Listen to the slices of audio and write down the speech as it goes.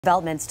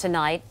Developments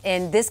tonight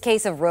in this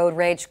case of road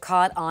rage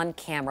caught on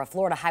camera.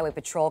 Florida Highway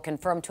Patrol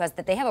confirmed to us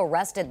that they have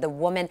arrested the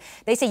woman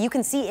they say you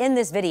can see in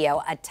this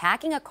video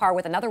attacking a car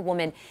with another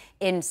woman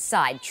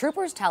inside.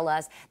 Troopers tell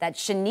us that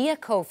Shaniah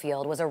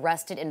Cofield was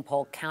arrested in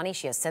Polk County.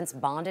 She has since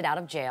bonded out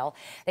of jail.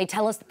 They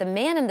tell us that the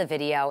man in the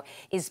video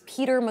is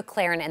Peter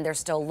McClarin and they're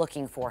still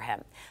looking for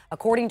him.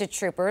 According to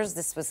troopers,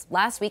 this was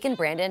last week in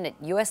Brandon at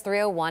US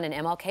 301 and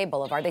MLK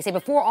Boulevard. They say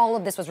before all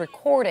of this was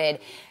recorded,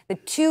 the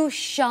two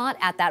shot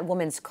at that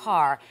woman's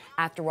car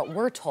after what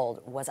we're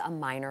told was a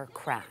minor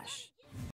crash.